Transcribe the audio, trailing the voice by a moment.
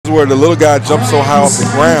where the little guy jumps so high off the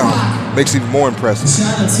ground. Makes it even more impressive.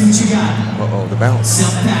 Uh-oh, the bounce.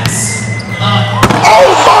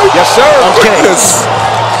 Oh my! Yes, sir. Goodness.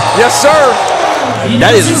 Yes, sir.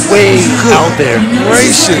 That is way out there.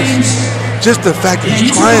 Gracious. Just the fact that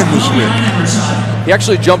he's trying this way. He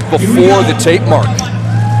actually jumped before the tape mark.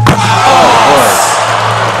 Oh, boy.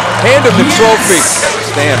 Hand him the trophy.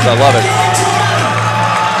 Stands, I love it.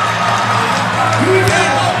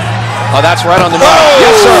 Oh, that's right on the money. Oh.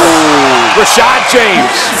 Yes, sir. Rashad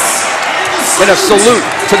James. And a salute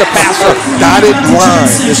to the passer. Dotted line.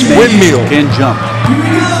 This windmill. Can jump.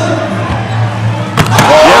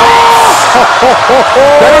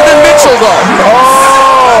 Better than Mitchell, though.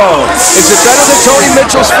 Oh! Is it better than Tony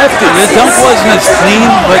Mitchell's 50? The dunk wasn't as clean,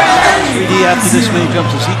 but after this many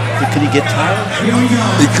jumps, can he get tired?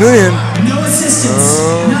 He could. Ooh,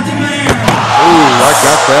 I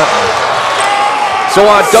got that. So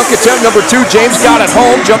on dunk attempt number 2, James got it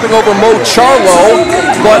home, jumping over Mo Charlo,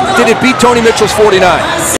 but did it beat Tony Mitchell's 49?